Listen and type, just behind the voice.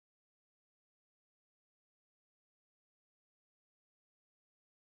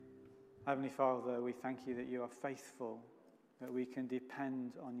Heavenly Father, we thank you that you are faithful, that we can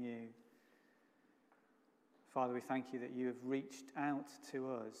depend on you. Father, we thank you that you have reached out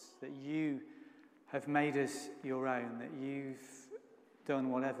to us, that you have made us your own, that you've done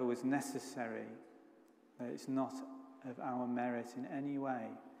whatever was necessary, that it's not of our merit in any way,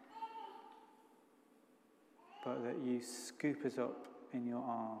 but that you scoop us up in your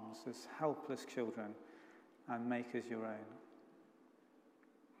arms as helpless children and make us your own.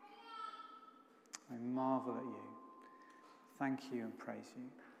 I marvel at you. Thank you and praise you.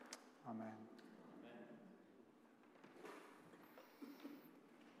 Amen.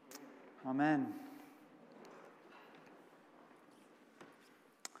 Amen.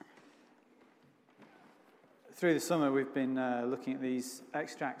 Through the summer, we've been looking at these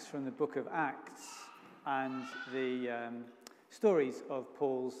extracts from the book of Acts and the stories of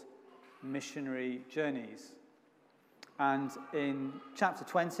Paul's missionary journeys. And in chapter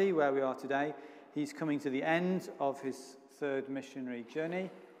 20, where we are today, he's coming to the end of his third missionary journey,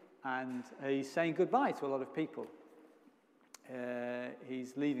 and he's saying goodbye to a lot of people.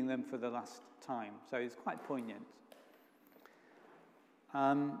 He's leaving them for the last time, so it's quite poignant.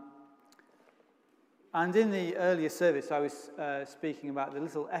 And in the earlier service, I was speaking about the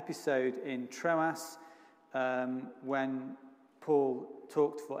little episode in Troas when Paul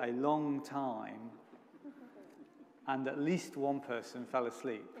talked for a long time and at least one person fell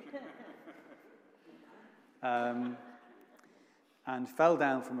asleep. And fell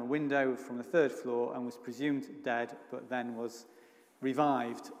down from a window from the third floor and was presumed dead, but then was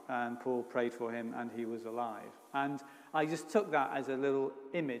revived, and Paul prayed for him and he was alive. And I just took that as a little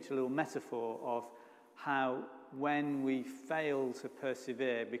image, a little metaphor of how when we fail to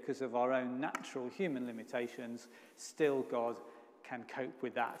persevere because of our own natural human limitations, still God can cope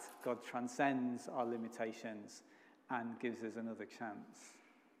with that. God transcends our limitations and gives us another chance.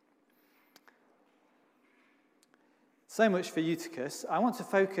 So much for Eutychus. I want to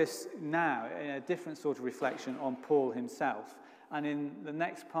focus now in a different sort of reflection on Paul himself. And in the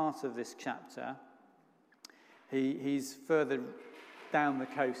next part of this chapter, he's further down the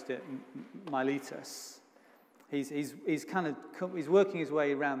coast at Miletus. He's working his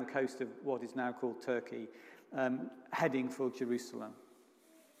way around the coast of what is now called Turkey, heading for Jerusalem.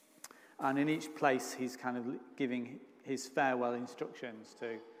 And in each place, he's kind of giving his farewell instructions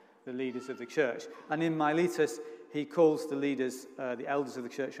to the leaders of the church. And in Miletus, he calls the leaders, the elders of the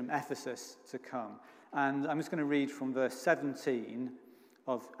church from Ephesus to come. And I'm just going to read from verse 17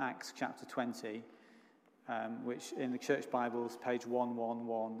 of Acts chapter 20, which in the church Bible is page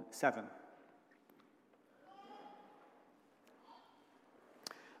 1117.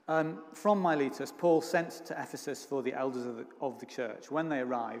 From Miletus, Paul sent to Ephesus for the elders of the church. When they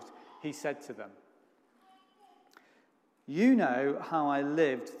arrived, he said to them, "You know how I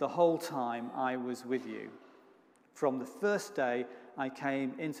lived the whole time I was with you. From the first day I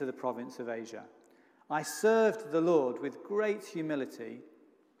came into the province of Asia. I served the Lord with great humility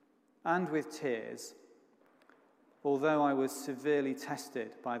and with tears, although I was severely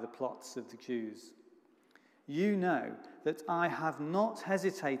tested by the plots of the Jews. You know that I have not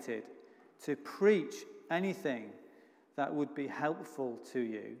hesitated to preach anything that would be helpful to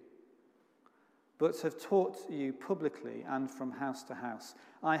you, but have taught you publicly and from house to house.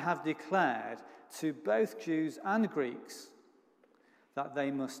 I have declared to both Jews and Greeks that they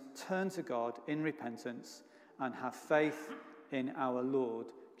must turn to God in repentance and have faith in our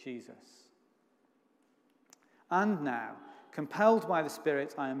Lord Jesus. And now, compelled by the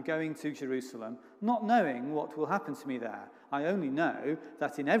Spirit, I am going to Jerusalem, not knowing what will happen to me there. I only know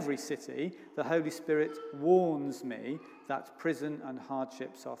that in every city the Holy Spirit warns me that prison and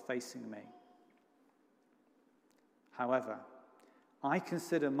hardships are facing me. However, I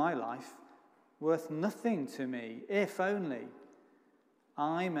consider my life worth nothing to me, if only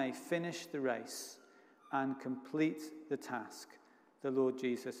I may finish the race and complete the task the Lord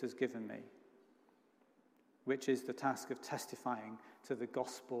Jesus has given me, which is the task of testifying to the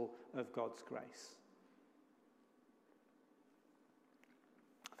gospel of God's grace."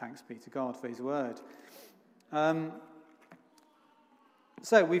 Thanks be to God for his word.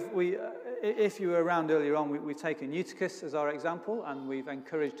 So if you were around earlier on, we've taken Eutychus as our example, and we've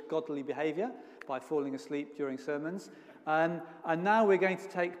encouraged godly behaviour by falling asleep during sermons. And now we're going to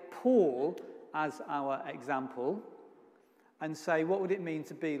take Paul as our example and say, what would it mean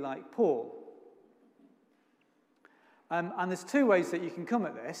to be like Paul? And there's two ways that you can come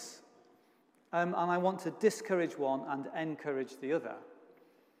at this, and I want to discourage one and encourage the other.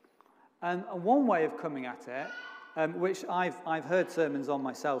 And one way of coming at it, which I've heard sermons on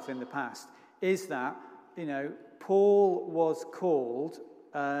myself in the past, is that, Paul was called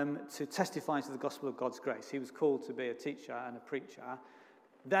to testify to the gospel of God's grace. He was called to be a teacher and a preacher.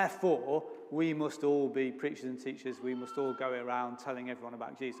 Therefore, we must all be preachers and teachers. We must all go around telling everyone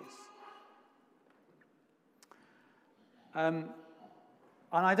about Jesus. And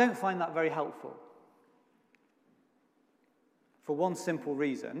I don't find that very helpful. For one simple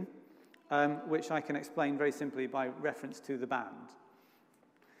reason, which I can explain very simply by reference to the band.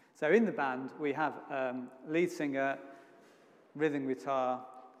 So in the band, we have lead singer, rhythm guitar,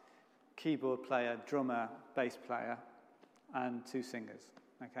 keyboard player, drummer, bass player, and 2 singers.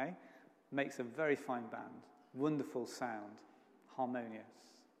 Okay? Makes a very fine band. Wonderful sound. Harmonious.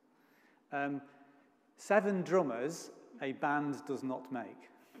 7 drummers a band does not make.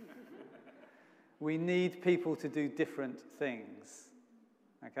 We need people to do different things.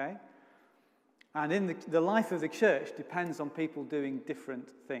 Okay? And in the life of the church depends on people doing different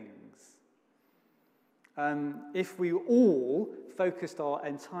things. If we all focused our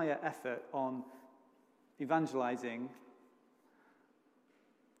entire effort on evangelizing,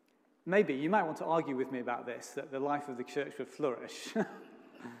 maybe you might want to argue with me about this, that the life of the church would flourish.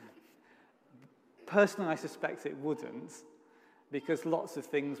 Personally, I suspect it wouldn't, because lots of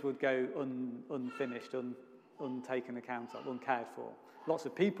things would go unfinished, untaken account of, uncared for. Lots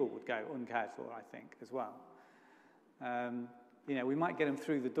of people would go uncared for, I think, as well. We might get them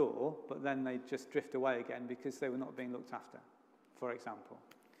through the door, but then they just drift away again because they were not being looked after, for example.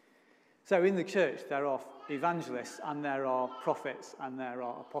 So in the church, there are evangelists, and there are prophets, and there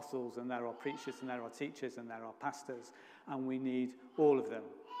are apostles, and there are preachers, and there are teachers, and there are pastors, and we need all of them.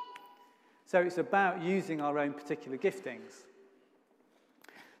 So it's about using our own particular giftings.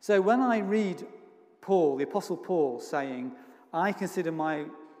 So when I read Paul, the Apostle Paul, saying, I consider my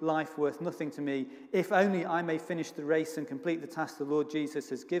life worth nothing to me, if only I may finish the race and complete the task the Lord Jesus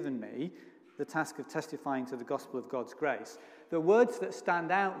has given me, the task of testifying to the gospel of God's grace. The words that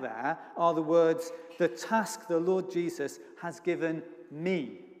stand out there are the words, the task the Lord Jesus has given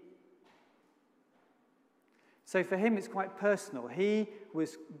me. So for him, it's quite personal. He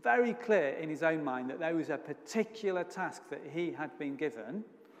was very clear in his own mind that there was a particular task that he had been given,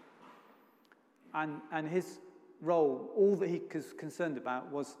 and his role, all that he was concerned about,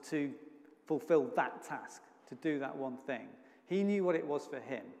 was to fulfill that task, to do that one thing. He knew what it was for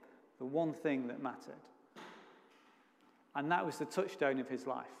him, the one thing that mattered. And that was the touchstone of his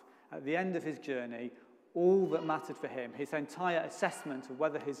life. At the end of his journey, all that mattered for him, his entire assessment of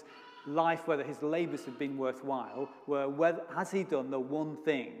whether his life, whether his labours had been worthwhile, has he done the one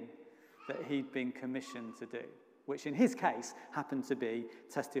thing that he'd been commissioned to do, which in his case happened to be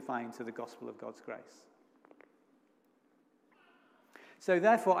testifying to the gospel of God's grace. So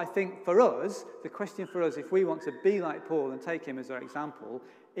therefore, I think for us, the question for us, if we want to be like Paul and take him as our example,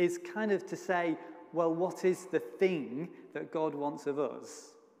 is kind of to say, well, what is the thing that God wants of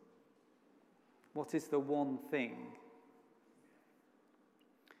us? What is the one thing?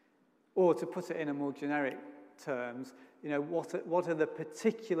 Or to put it in a more generic terms, what are the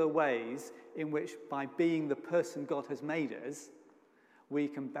particular ways in which, by being the person God has made us, we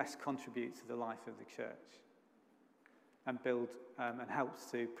can best contribute to the life of the church and build and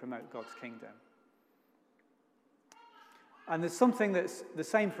helps to promote God's kingdom. And there's something that's the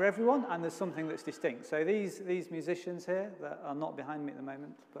same for everyone, and there's something that's distinct. So these musicians here that are not behind me at the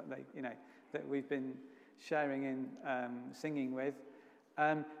moment, but that we've been sharing in singing with,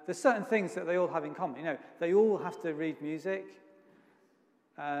 there's certain things that they all have in common. They all have to read music.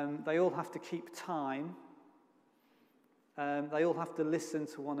 They all have to keep time. They all have to listen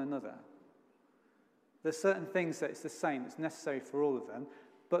to one another. There's certain things that it's the same, it's necessary for all of them,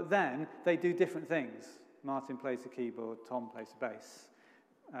 but then they do different things. Martin plays the keyboard, Tom plays the bass.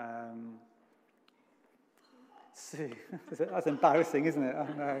 Sue, that's embarrassing, isn't it? Oh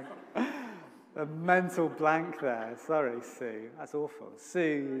no. A mental blank there. Sorry, Sue. That's awful.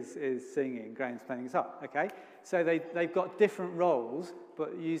 Sue is singing, Graham's playing guitar. Okay? So they've got different roles,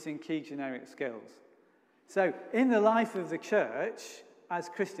 but using key generic skills. So in the life of the church, as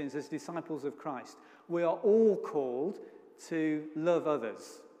Christians, as disciples of Christ, we are all called to love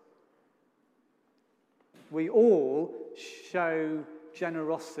others. We all show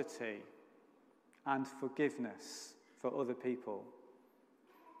generosity and forgiveness for other people.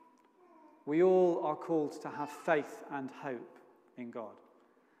 We all are called to have faith and hope in God.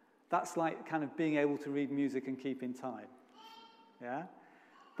 That's like kind of being able to read music and keep in time. Yeah?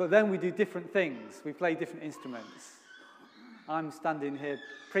 But then we do different things. We play different instruments. I'm standing here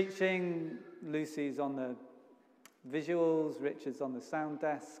preaching. Lucy's on the visuals. Richard's on the sound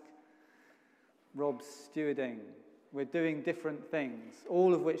desk. Rob's stewarding. We're doing different things,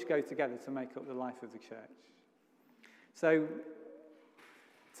 all of which go together to make up the life of the church. So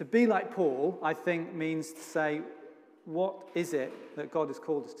To be like Paul, I think, means to say, what is it that God has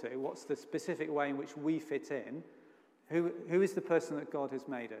called us to? What's the specific way in which we fit in? Who is the person that God has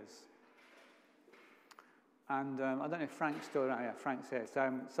made us? And I don't know if Frank's still around. Yeah, Frank's here. So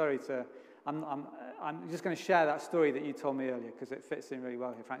I'm sorry to... I'm just going to share that story that you told me earlier because it fits in really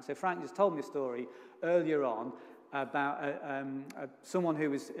well here, Frank. So Frank just told me a story earlier on about someone who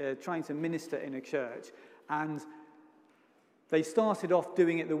was trying to minister in a church, and they started off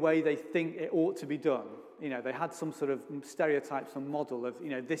doing it the way they think it ought to be done. You know, they had some sort of stereotype, some model of, you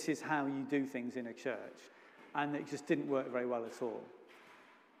know, this is how you do things in a church. And it just didn't work very well at all.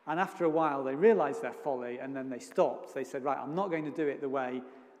 And after a while, they realized their folly, and then they stopped. They said, right, I'm not going to do it the way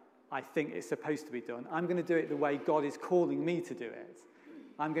I think it's supposed to be done. I'm going to do it the way God is calling me to do it.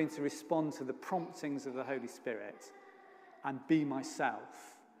 I'm going to respond to the promptings of the Holy Spirit and be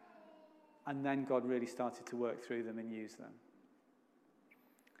myself. And then God really started to work through them and use them.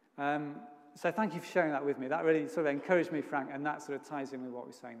 So thank you for sharing that with me. That really sort of encouraged me, Frank, and that sort of ties in with what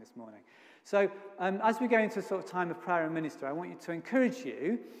we're saying this morning. So as we go into a sort of time of prayer and ministry, I want you to encourage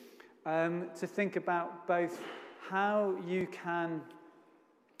you to think about both how you can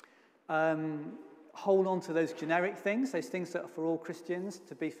hold on to those generic things, those things that are for all Christians,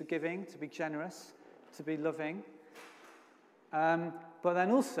 to be forgiving, to be generous, to be loving, but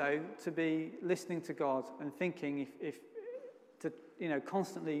then also to be listening to God and thinking if to, you know,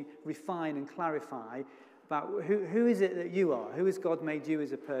 constantly refine and clarify about who is it that you are? Who has God made you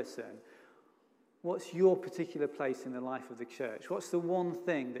as a person? What's your particular place in the life of the church? What's the one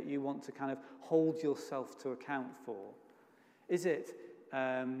thing that you want to kind of hold yourself to account for? Is it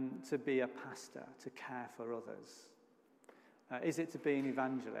to be a pastor, to care for others? Is it to be an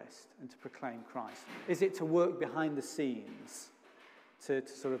evangelist and to proclaim Christ? Is it to work behind the scenes to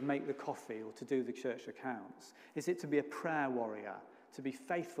sort of make the coffee or to do the church accounts? Is it to be a prayer warrior, to be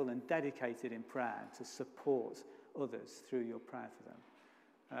faithful and dedicated in prayer, to support others through your prayer for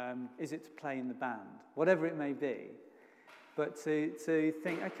them? Is it to play in the band? Whatever it may be. But to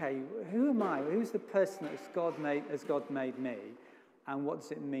think, okay, who am I? Who's the person that God made me? And what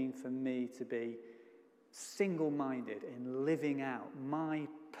does it mean for me to be single-minded in living out my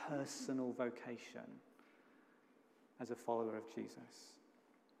personal vocation as a follower of Jesus?